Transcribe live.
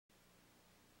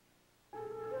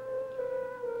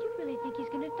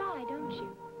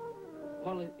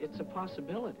Well, it's a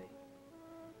possibility.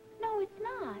 No, it's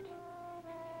not.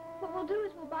 What we'll do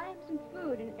is we'll buy him some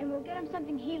food, and we'll get him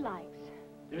something he likes.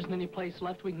 There isn't any place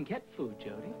left we can get food,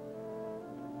 Jody.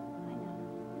 I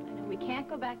know. We can't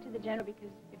go back to the general because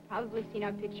they've probably seen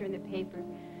our picture in the paper,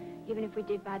 even if we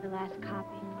did buy the last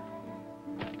copy.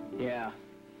 Yeah,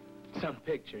 some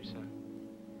pictures, huh?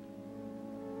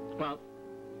 Well,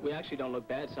 we actually don't look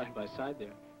bad side by side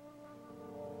there.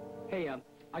 Hey,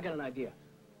 I got an idea.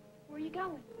 Where are you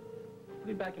going? I'll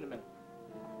be back in a minute.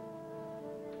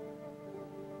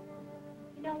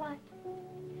 You know what?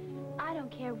 I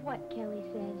don't care what Kelly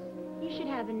says. You should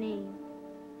have a name.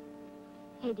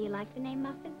 Hey, do you like the name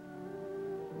Muffin?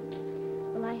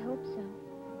 Well, I hope so,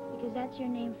 because that's your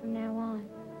name from now on.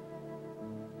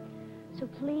 So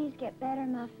please get better,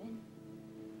 Muffin.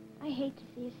 I hate to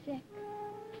see you sick.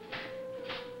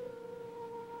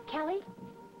 Kelly?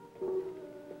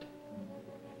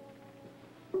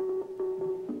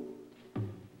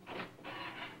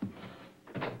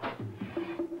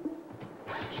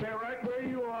 Stay right where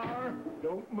you are.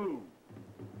 Don't move.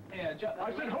 Yeah,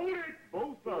 I said hold it,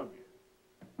 both of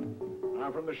you.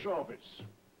 I'm from the sheriff's.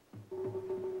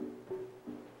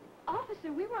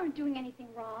 Officer, we weren't doing anything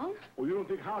wrong. Well, you don't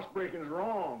think housebreaking's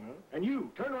wrong, huh? And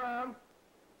you, turn around.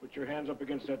 Put your hands up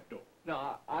against that door.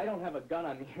 No, I don't have a gun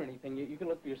on me or anything. You can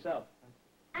look for yourself.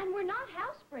 And we're not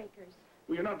housebreakers.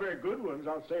 Well, you're not very good ones,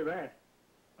 I'll say that.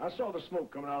 I saw the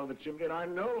smoke coming out of the chimney, and I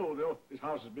know this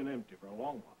house has been empty for a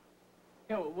long while.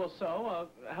 Yeah, well, so,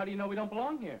 how do you know we don't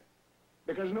belong here?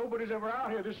 Because nobody's ever out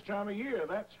here this time of year,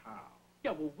 that's how.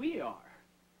 Yeah, well, we are.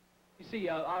 You see,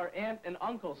 our aunt and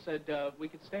uncle said we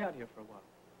could stay out here for a while.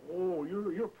 Oh,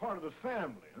 you're part of the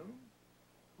family, huh?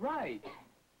 Right.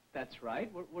 That's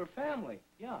right. We're family,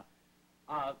 yeah.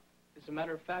 As a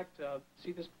matter of fact,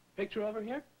 see this picture over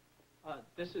here?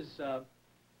 This is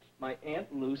my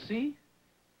Aunt Lucy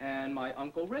and my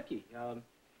Uncle Ricky.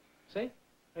 See?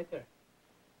 Right there.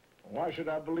 Why should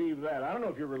I believe that? I don't know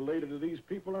if you're related to these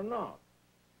people or not.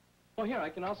 Oh, here, I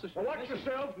can also show well, watch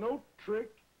yourself. No trick.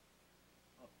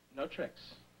 Oh, no tricks.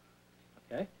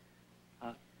 Okay.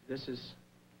 This is...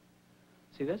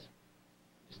 See this?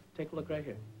 Just take a look right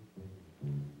here.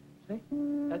 See?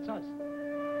 That's us.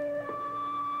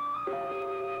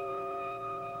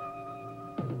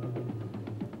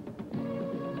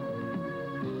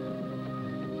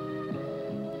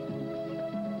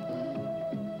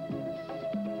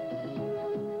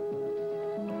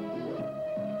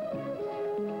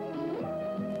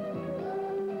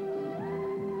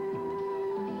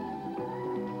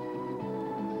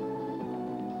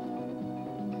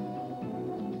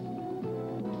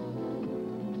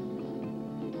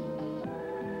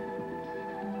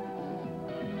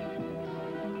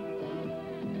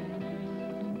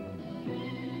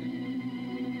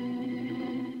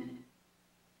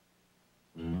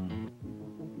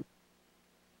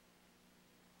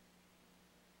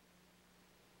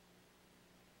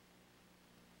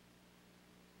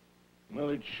 Well,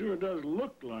 it sure does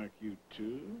look like you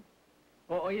two.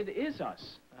 Well, it is us.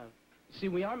 You see,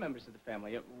 we are members of the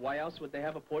family. Why else would they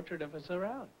have a portrait of us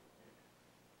around?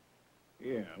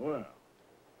 Yeah, well,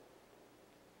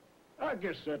 I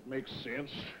guess that makes sense.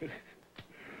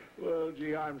 Well,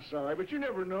 gee, I'm sorry, but you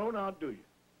never know, now, do you?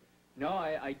 No,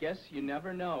 I guess you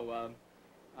never know.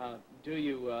 Do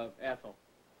you, Ethel?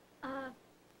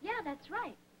 Yeah, that's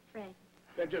right, Fred.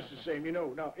 That's just the same, you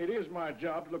know. Now, it is my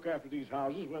job to look after these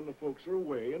houses when the folks are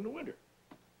away in the winter.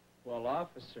 Well,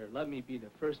 officer, let me be the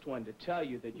first one to tell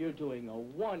you that you're doing a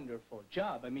wonderful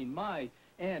job. I mean, my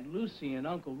Aunt Lucy and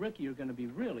Uncle Ricky are going to be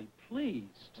really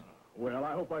pleased. Well,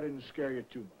 I hope I didn't scare you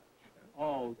too much.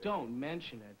 Oh, don't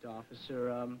mention it,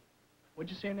 officer.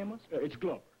 What'd you say your name was? It's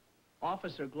Glover.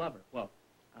 Officer Glover. Well,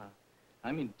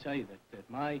 I mean to tell you that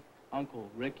my Uncle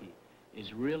Ricky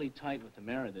is really tight with the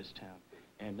mayor of this town.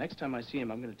 And next time I see him,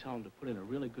 I'm going to tell him to put in a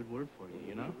really good word for you,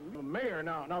 you know? The mayor,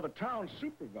 now the town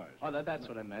supervisor. Oh, that's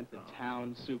what I meant, the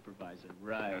town supervisor,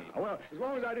 right. Well, as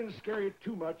long as I didn't scare you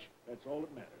too much, that's all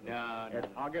that matters.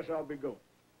 No. I guess I'll be going.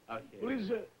 Okay.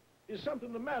 Well, is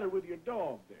something the matter with your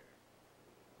dog there?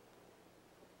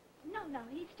 No,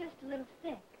 he's just a little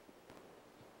sick.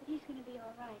 But he's going to be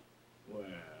all right. Well,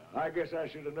 I guess I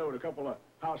should have known a couple of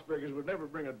housebreakers would never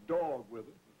bring a dog with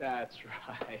them. That's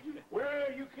right. Well,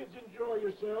 you kids enjoy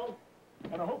yourselves.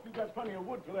 And I hope you've got plenty of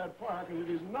wood for that fire, because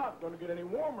it is not going to get any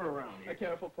warmer around here.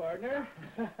 Careful, partner.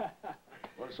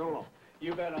 Well, so long.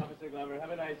 You bet, Officer Glover. Have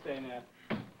a nice day now.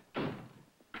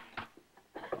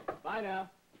 Bye now.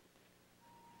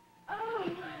 Oh,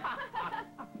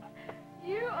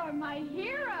 you are my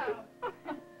hero.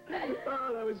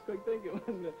 Oh, that was was quick thinking,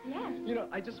 wasn't it? Yes. You know,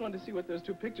 I just wanted to see what those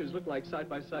two pictures looked like side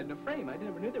by side in a frame. I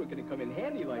never knew they were going to come in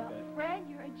handy like that. Fred,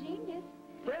 you're a genius.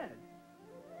 Fred?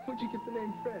 Where'd you get the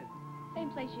name Fred? Same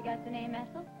place you got the name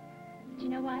Ethel. But you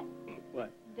know what?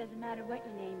 What? It doesn't matter what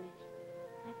your name is.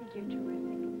 I think you're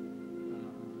terrific.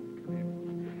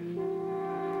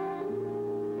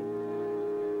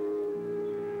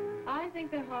 I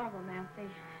think they're horrible,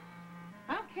 Nancy.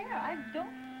 I don't care. I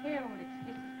don't care what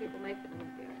excuses people make for them.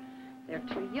 They're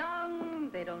too young.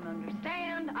 They don't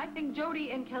understand. I think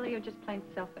Jody and Kelly are just plain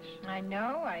selfish. I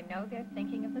know they're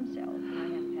thinking of themselves. I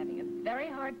am having a very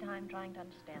hard time trying to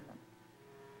understand them.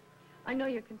 I know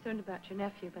you're concerned about your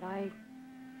nephew, but I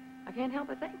can't help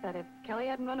but think that if Kelly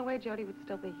hadn't run away, Jody would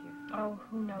still be here. Oh,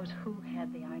 who knows who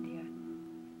had the idea?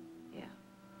 Yeah.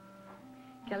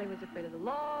 Kelly was afraid of the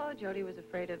law. Jody was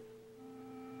afraid of...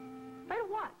 Afraid of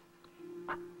what?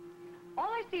 All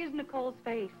I see is Nicole's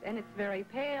face, and it's very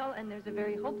pale, and there's a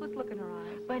very hopeless look in her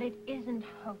eyes. But it isn't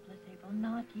hopeless, April.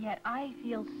 Not yet. I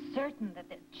feel certain that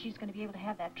she's going to be able to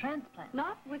have that transplant.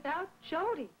 Not without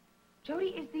Jody. Jody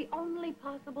is the only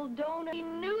possible donor. She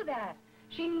knew that.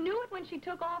 She knew it when she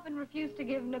took off and refused to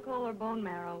give Nicole her bone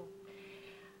marrow.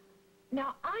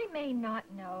 Now, I may not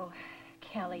know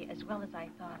Kelly as well as I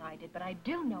thought I did, but I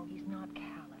do know he's not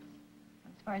callous.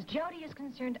 As far as Jody is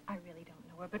concerned, I really don't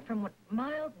know her. But from what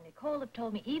Miles and Nicole have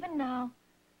told me, even now,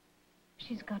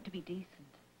 she's got to be decent.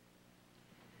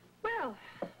 Well,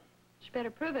 she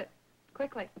better prove it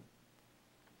quickly.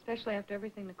 Especially after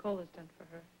everything Nicole has done for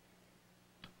her.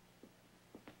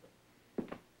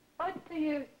 What's the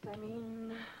use? I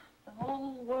mean, the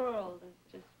whole world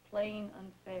is just plain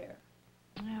unfair.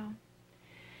 Yeah.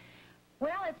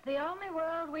 Well, it's the only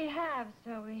world we have,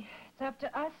 so it's up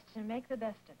to us to make the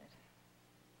best of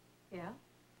it. Yeah?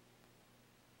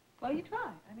 Well, you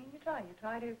try. I mean, you try. You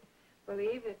try to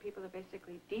believe that people are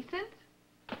basically decent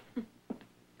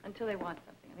until they want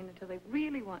something. I mean, until they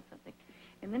really want something.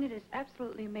 And then it is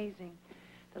absolutely amazing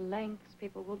the lengths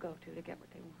people will go to get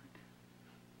what they want.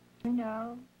 You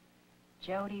know,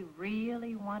 Jody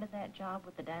really wanted that job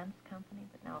with the dance company,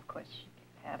 but now, of course, she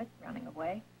can't have it, running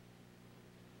away.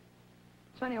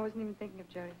 It's funny, I wasn't even thinking of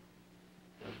Jody.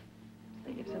 I was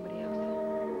thinking of somebody else.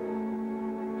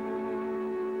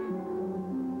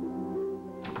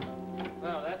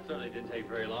 Well, that certainly didn't take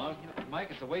very long. Mike,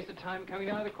 it's a waste of time coming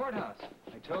down to the courthouse.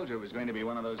 I told you it was going to be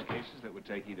one of those cases that would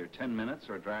take either 10 minutes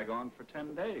or drag on for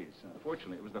 10 days.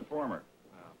 Unfortunately, it was the former.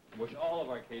 Wish all of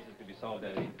our cases could be solved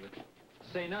that easily.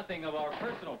 To say nothing of our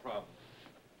personal problems.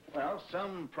 Well,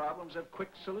 some problems have quick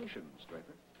solutions,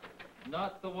 Draper.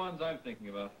 Not the ones I'm thinking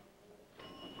about.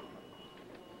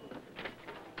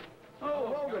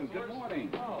 Oh, Logan, good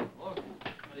morning. Oh, Logan.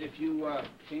 If you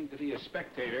came to be a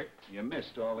spectator, you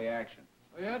missed all the action.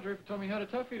 Oh, yeah, Draper told me he had a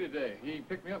toughie today. He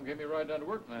picked me up and gave me a ride down to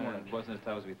work this morning. It wasn't as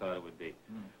tough as we thought it would be.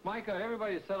 Mike,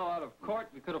 everybody is settled out of court.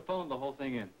 We could have phoned the whole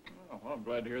thing in. Oh, well, I'm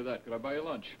glad to hear that. Could I buy you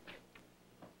lunch?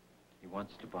 He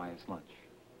wants to buy us lunch.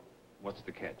 What's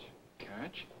the catch?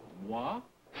 Catch? Moi?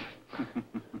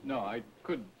 No, I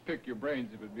could pick your brains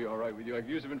if it'd be all right with you. I could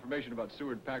use some information about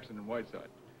Seward, Paxton, and Whiteside.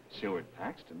 Seward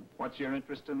Paxton? What's your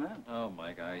interest in that? Oh,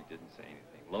 Mike, I didn't say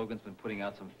anything. Logan's been putting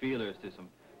out some feelers to some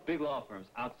big law firms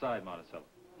outside Monticello.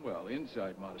 Well,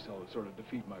 inside Monticello would sort of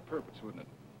defeat my purpose, wouldn't it?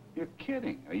 You're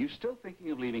kidding. Are you still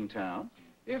thinking of leaving town?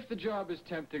 If the job is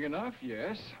tempting enough,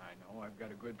 yes. I know I've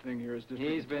got a good thing here as district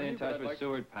He's been in attorney, touch with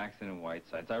Seward, Paxton, and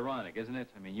Whiteside. It's ironic, isn't it?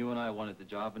 I mean, you and I wanted the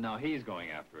job, and now he's going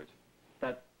after it.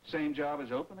 That same job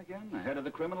is open again, the head of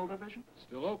the criminal division?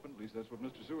 Still open, at least that's what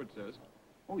Mr. Seward says.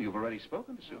 Oh, you've already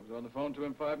spoken to I Seward. was on the phone to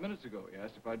him 5 minutes ago. He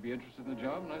asked if I'd be interested in the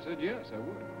job, and I said yes, I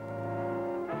would.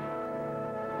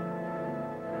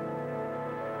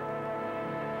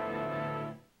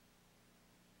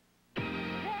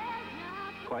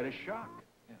 Quite a shock.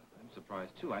 Yeah, I'm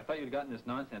surprised, too. I thought you'd gotten this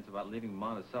nonsense about leaving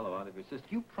Monticello out of your system.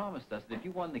 You promised us that if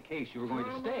you won the case, you were going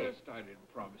to stay. I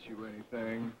didn't promise you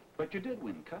anything. But you did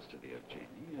win custody of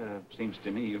Jamie. Seems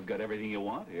to me you've got everything you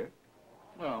want here.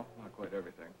 Well, not quite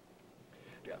everything.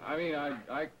 Yeah, I mean,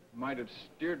 I might have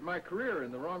steered my career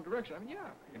in the wrong direction. I mean, yeah,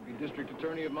 I can be district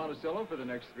attorney of Monticello for the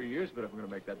next 3 years, but if I'm going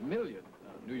to make that million,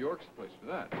 New York's the place for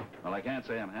that. Well, I can't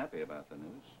say I'm happy about the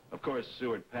news. Of course,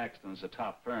 Seward Paxton's a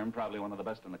top firm, probably one of the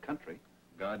best in the country.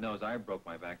 God knows I broke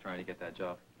my back trying to get that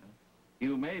job.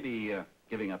 You may be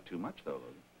giving up too much, though,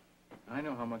 Logan. I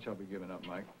know how much I'll be giving up,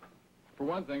 Mike. For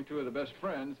one thing, two of the best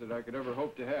friends that I could ever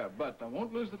hope to have. But I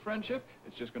won't lose the friendship.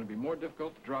 It's just going to be more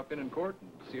difficult to drop in court and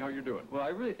see how you're doing. Well, I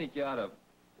really think you ought to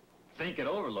think it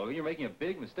over, Logan. You're making a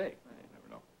big mistake. You never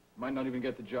know. Might not even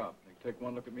get the job. They take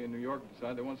one look at me in New York and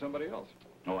decide they want somebody else.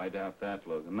 Oh, I doubt that,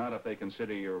 Logan. Not if they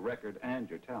consider your record and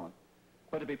your talent.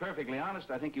 But to be perfectly honest,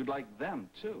 I think you'd like them,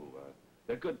 too.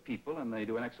 They're good people, and they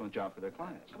do an excellent job for their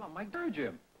clients. Come on, Mike, urge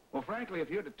him. Well, frankly, if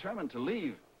you're determined to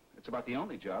leave, it's about the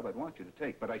only job I'd want you to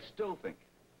take. But I still think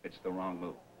it's the wrong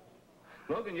move.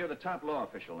 Logan, you're the top law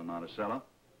official in Monticello.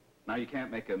 Now, you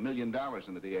can't make $1 million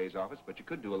in the DA's office, but you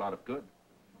could do a lot of good.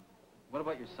 What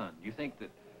about your son? Do you think that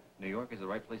New York is the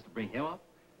right place to bring him up?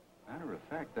 Matter of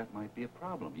fact, that might be a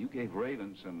problem. You gave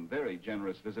Raven some very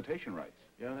generous visitation rights.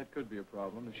 Yeah, that could be a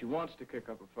problem. If she wants to kick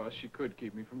up a fuss, she could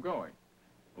keep me from going.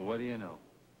 Well, what do you know?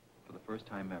 For the first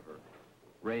time ever,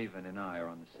 Raven and I are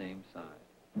on the same side.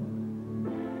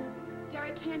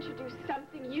 Derek, can't you do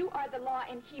something? You are the law,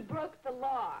 and he broke the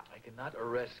law. I cannot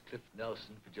arrest Cliff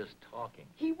Nelson for just talking.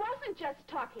 He wasn't just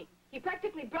talking. He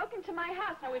practically broke into my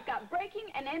house. Now, we've got breaking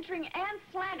and entering and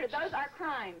slander. Those are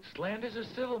crimes. Slander's a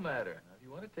civil matter. Now, if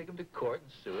you want to take him to court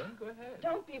and sue him, go ahead.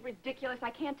 Don't be ridiculous.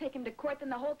 I can't take him to court. Then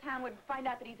the whole town would find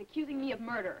out that he's accusing me of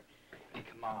murder. Hey,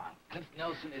 come on. Cliff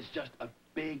Nelson is just a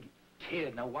big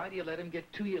kid. Now, why do you let him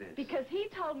get to you? Because he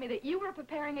told me that you were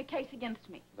preparing a case against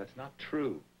me. That's not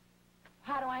true.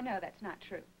 How do I know that's not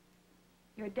true?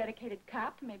 You're a dedicated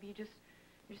cop. Maybe you're just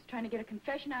trying to get a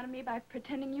confession out of me by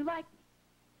pretending you like me.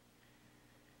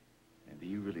 And do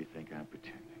you really think I'm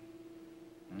pretending?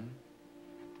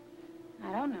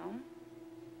 I don't know.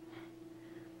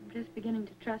 I'm just beginning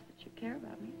to trust that you care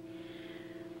about me.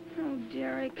 Oh,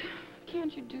 Derek,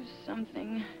 can't you do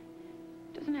something?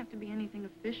 It doesn't have to be anything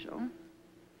official.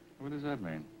 What does that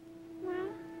mean? Well,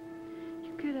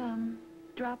 you could,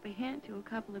 drop a hint to a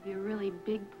couple of your really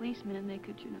big policemen and they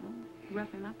could, you know,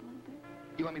 rough him up a little bit.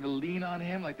 You want me to lean on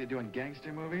him like they do in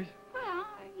gangster movies? Well,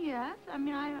 yes. I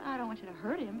mean, I don't want you to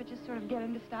hurt him, but just sort of get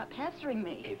him to stop pestering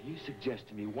me. If you suggest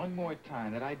to me one more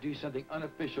time that I do something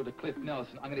unofficial to Cliff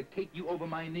Nelson, I'm going to take you over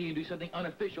my knee and do something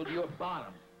unofficial to your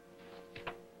bottom.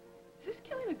 Is this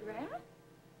Kelly McGrath?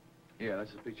 Yeah,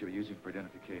 that's the picture we're using for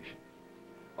identification.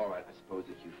 All right, I suppose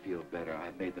if you feel better,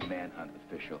 I've made the manhunt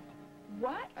official.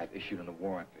 What? I've issued an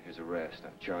warrant for his arrest.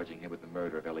 I'm charging him with the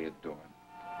murder of Elliot Dorn.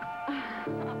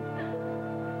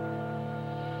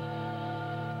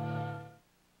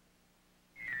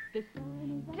 Derek!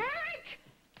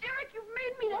 Derek, you've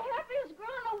made me the happiest girl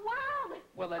in the world!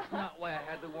 Well, that's not why I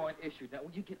had the warrant issued. Now,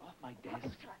 will you get off my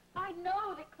desk? I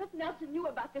know that Cliff Nelson knew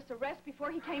about this arrest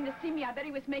before he came to see me. I bet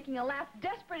he was making a last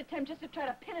desperate attempt just to try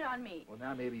to pin it on me. Well,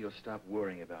 now maybe you'll stop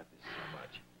worrying about this so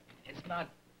much. It's not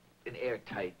an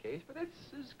airtight case, but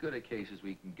it's as good a case as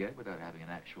we can get without having an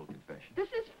actual confession. This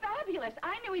is fabulous.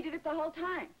 I knew he did it the whole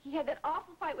time. He had that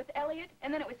awful fight with Elliot,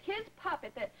 and then it was his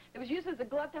puppet that was used as a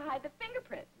glove to hide the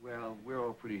fingerprints. Well, we're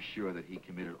all pretty sure that he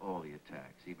committed all the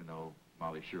attacks, even though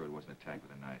Molly Sherwood wasn't attacked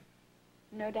with a knife.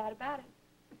 No doubt about it.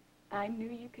 I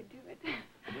knew you could do it.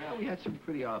 Well, we had some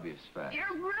pretty obvious facts. You're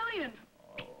brilliant.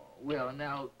 Oh, well,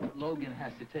 now, Logan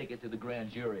has to take it to the grand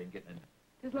jury and get an...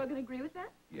 Does Logan agree with that?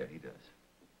 Yeah, he does.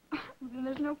 Well, then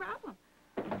there's no problem.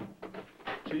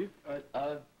 Chief,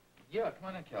 yeah, come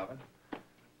on in, Calvin.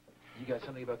 You got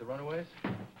something about the runaways?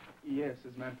 Yes,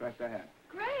 as a matter of fact, I have.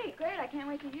 Great, great. I can't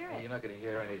wait to hear Well, it. you're not going to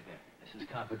hear anything. This is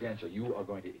confidential. You are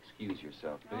going to excuse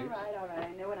yourself, please. All right.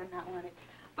 I know what I'm not wanted.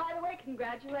 By the way,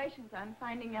 congratulations on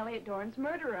finding Elliot Dorn's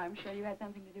murderer. I'm sure you had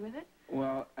something to do with it.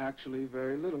 Well, actually,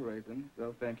 very little, Raven,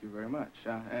 so thank you very much.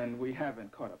 And we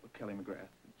haven't caught up with Kelly McGrath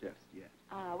just yet.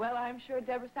 Well, I'm sure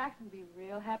Deborah Saxon will be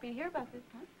real happy to hear about this,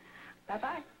 huh?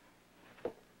 Bye-bye.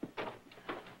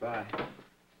 Bye.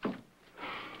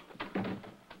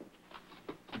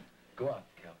 Go on,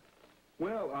 Calvin.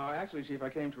 Well, actually, Chief, I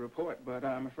came to report, but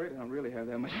I'm afraid I don't really have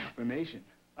that much information.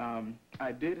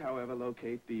 I did, however,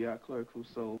 locate the clerk who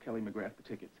sold Kelly McGrath the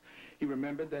tickets. He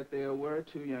remembered that there were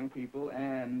two young people,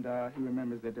 and he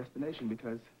remembers their destination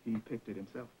because he picked it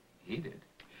himself. He did?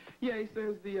 Yeah, he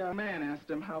says the man asked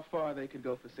him how far they could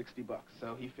go for $60,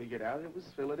 so he figured out it was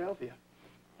Philadelphia.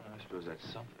 I suppose that's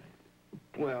something.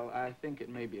 Well, I think it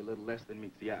may be a little less than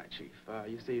meets the eye, Chief.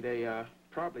 You see, they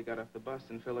probably got off the bus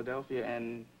in Philadelphia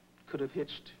and could have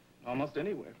hitched almost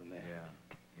anywhere from there.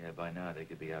 Yeah, by now they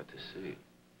could be out to sea.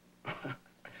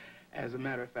 As a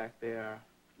matter of fact, there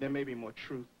may be more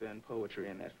truth than poetry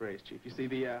in that phrase, Chief. You see,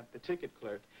 the ticket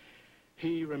clerk,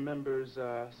 he remembers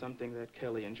something that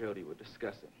Kelly and Jody were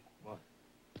discussing. What?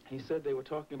 He said they were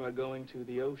talking about going to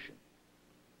the ocean.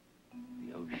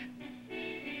 The ocean?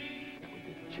 That would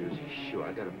be the Jersey Shore.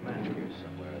 I got a map here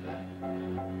somewhere of that.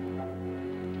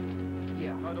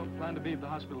 Yeah. I don't plan to be at the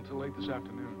hospital till late this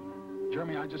afternoon.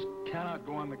 Jeremy, I just cannot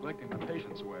go on neglecting my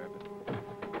patients the way I've been.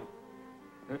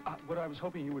 What I was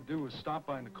hoping you would do is stop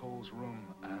by Nicole's room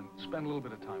and spend a little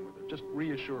bit of time with her. Just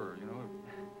reassure her, you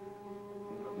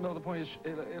know. No, the point is,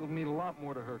 it'll mean a lot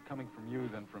more to her coming from you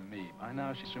than from me. By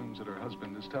now, she assumes that her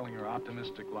husband is telling her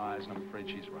optimistic lies, and I'm afraid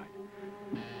she's right.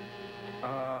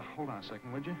 Hold on a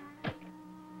second, would you?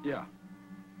 Yeah.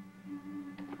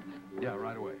 Yeah,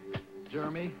 right away.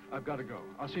 Jeremy, I've got to go.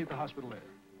 I'll see you at the hospital later.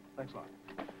 Thanks a lot.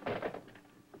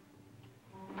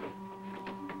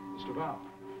 Mr. Val.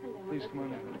 Hello. Please come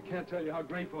on in. I can't tell you how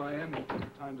grateful I am you took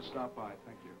the time to stop by.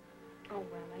 Thank you. Oh,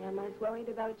 well, I am as worried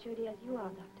about Jody as you are,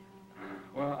 Doctor.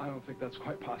 Well, I don't think that's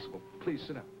quite possible. Please,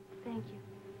 sit down. Thank you.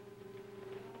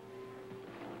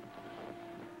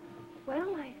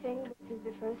 Well, I think this is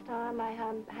the first time I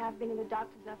have been in the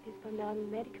doctor's office for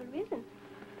non-medical reasons.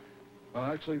 Well,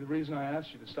 actually, the reason I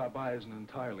asked you to stop by isn't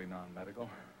entirely non-medical.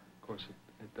 Of course,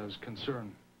 it does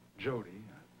concern Jody.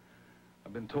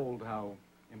 I've been told how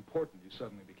important you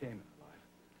suddenly became in her life.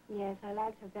 Yes, I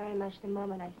liked her very much the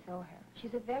moment I saw her.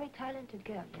 She's a very talented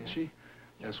girl. Is she?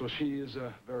 Yes, well, she is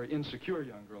a very insecure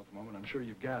young girl at the moment. I'm sure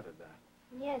you've gathered that.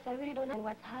 Yes, I really don't know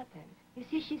what's happened. You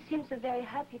see, she seems so very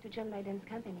happy to join my dance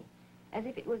company. As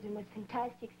if it was the most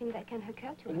fantastic thing that can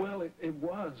occur to her. Well, it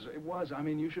was. I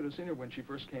mean, you should have seen her when she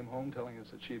first came home telling us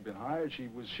that she had been hired. She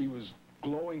was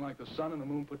glowing like the sun and the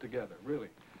moon put together, really.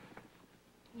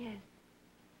 Yes.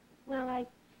 Well,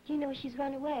 you know, she's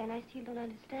run away, and I still don't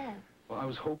understand. Well, I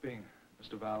was hoping,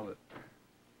 Mr. Val, that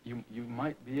you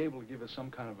might be able to give us some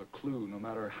kind of a clue, no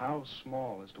matter how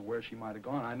small, as to where she might have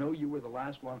gone. I know you were the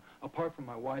last one, apart from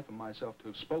my wife and myself, to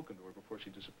have spoken to her before she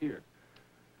disappeared.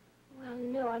 Well,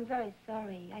 no, I'm very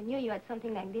sorry. I knew you had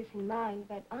something like this in mind,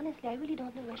 but honestly, I really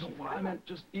don't know where she's Well, I meant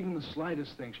just even the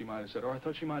slightest thing she might have said, or I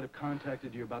thought she might have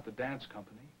contacted you about the dance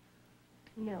company.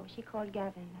 No, she called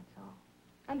Gavin, that's all.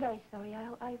 I'm very sorry.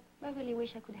 I really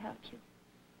wish I could help you.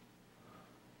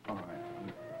 All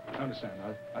right, I understand.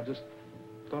 I just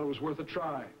thought it was worth a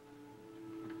try.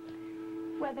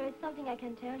 Well, there is something I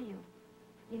can tell you.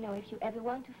 You know, if you ever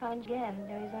want to find Gavin,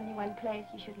 there is only one place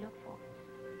you should look for.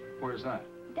 Where's that?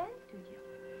 Dance studio.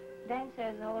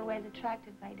 Dancers are always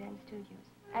attracted by dance studios,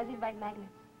 as if by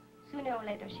magnets. Sooner or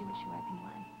later, she would show up in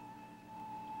one.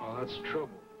 Well, that's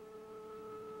trouble.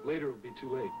 Later it would be too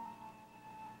late.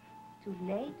 Too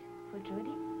late for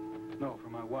Jody? No, for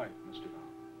my wife, Mr. Val.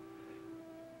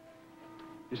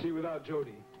 You see, without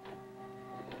Jody,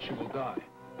 she will die.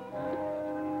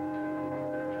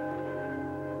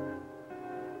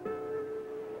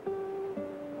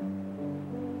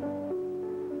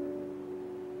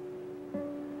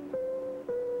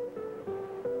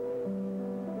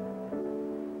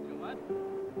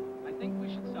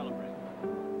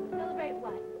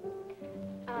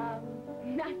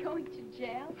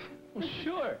 Well,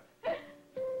 sure.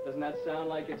 Doesn't that sound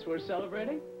like it's worth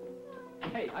celebrating?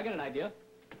 Hey, I got an idea.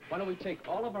 Why don't we take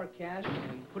all of our cash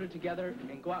and put it together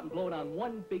and go out and blow it on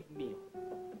one big meal?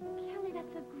 Kelly,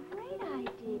 that's a great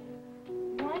idea.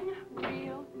 One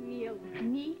real meal.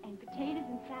 Meat and potatoes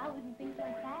and salad and things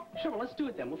like that. Sure, well, let's do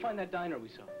it then. We'll find that diner we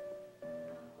saw.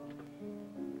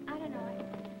 I don't know.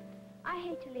 I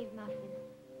hate to leave Muffin.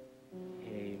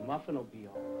 Hey, Muffin will be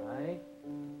all right.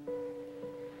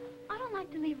 I don't like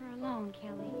to leave her alone,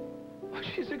 Kelly. Oh,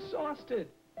 she's exhausted.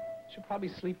 She'll probably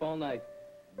sleep all night.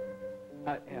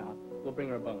 Yeah, we'll bring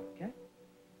her a bone, okay?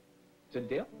 Is it a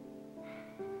deal?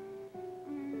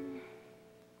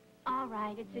 All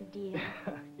right, it's a deal.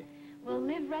 We'll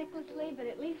live recklessly, but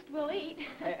at least we'll eat.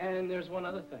 And there's one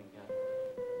other thing.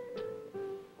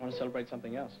 I want to celebrate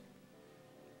something else.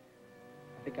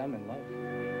 I think I'm in love.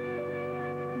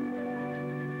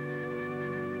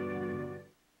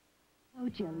 Oh,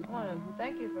 Jim. I want to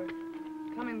thank you for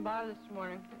coming by this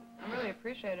morning. I really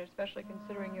appreciate it, especially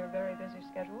considering your very busy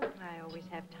schedule. I always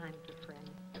have time for friends.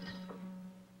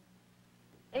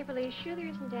 April, are you sure there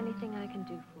isn't anything I can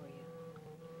do for you?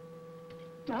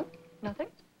 No,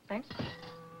 nothing. Thanks. Okay.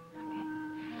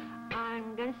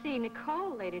 I'm going to see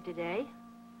Nicole later today.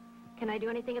 Can I do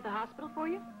anything at the hospital for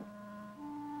you?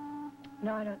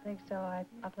 No, I don't think so. I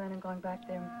plan on going back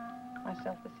there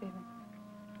myself this evening.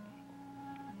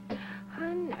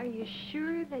 Hon, are you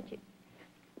sure that you...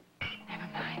 Never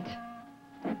mind.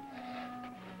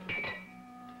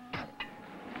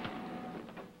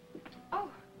 Oh,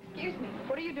 excuse me.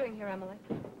 What are you doing here, Emily?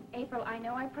 April, I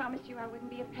know I promised you I wouldn't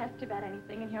be a pest about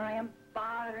anything, and here I am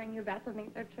bothering you about something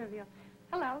so trivial.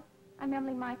 Hello, I'm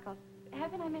Emily Michaels.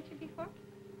 Haven't I met you before?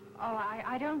 Oh,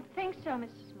 I don't think so,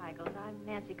 Mrs. Michaels. I'm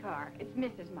Nancy Carr. It's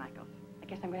Mrs. Michaels. I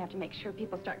guess I'm going to have to make sure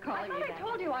people start calling me I thought that. I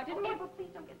told you I didn't want... April,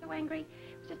 please don't get so angry. It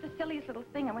was just the silliest little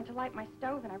thing. I went to light my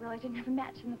stove, and I realized I didn't have a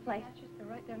match in the place. That's just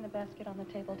right there in the basket on the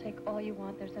table. Take all you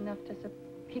want. There's enough to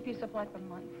keep you supplied for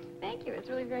months. Thank you. It's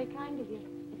really very kind of you.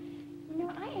 You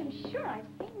know, I am sure I've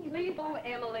seen you. Oh,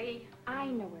 Emily. I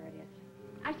know where it is.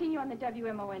 I've seen you on the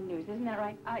WMON news, isn't that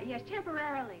right? Yes,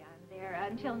 temporarily I'm there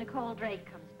until Nicole Drake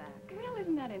comes back. Well,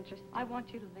 isn't that interesting? I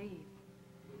want you to leave.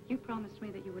 You promised me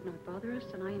that you would not bother us,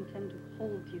 and I intend to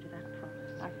hold you to that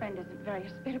promise. Our friend isn't very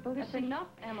hospitable, is That's she? enough,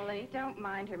 Emily. Don't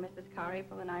mind her, Mrs. Carr.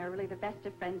 April and I are really the best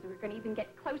of friends. We're going to even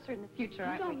get closer in the future, If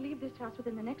aren't you we? don't leave this house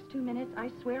within the next 2 minutes, I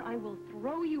swear I will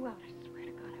throw you out. I swear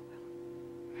to God I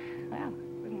will. Well,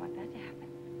 wouldn't want that to happen.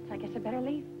 So I guess I better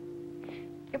leave.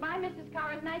 Goodbye, Mrs.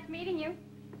 Carr. It was nice meeting you.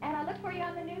 And I'll look for you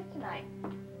on the news tonight.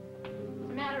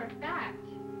 As a matter of fact,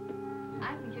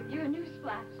 I can give you a news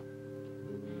flash.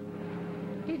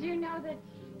 Did you know that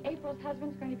April's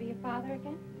husband's going to be a father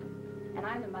again? And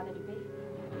I'm the mother-to-be.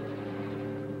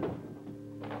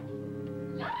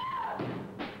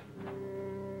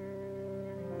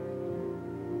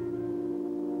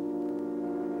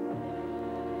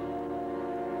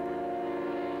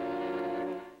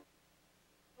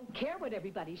 Care what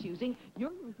everybody's using.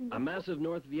 You're A massive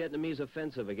North Vietnamese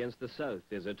offensive against the South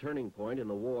is a turning point in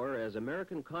the war as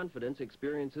American confidence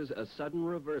experiences a sudden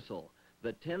reversal.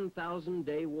 The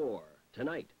 10,000-day war,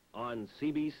 tonight on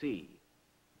CBC.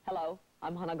 Hello,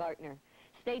 I'm Hannah Gartner.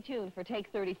 Stay tuned for Take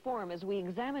 30 Forum as we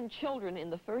examine children in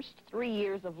the first 3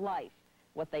 years of life.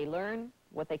 What they learn,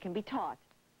 what they can be taught.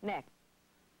 Next.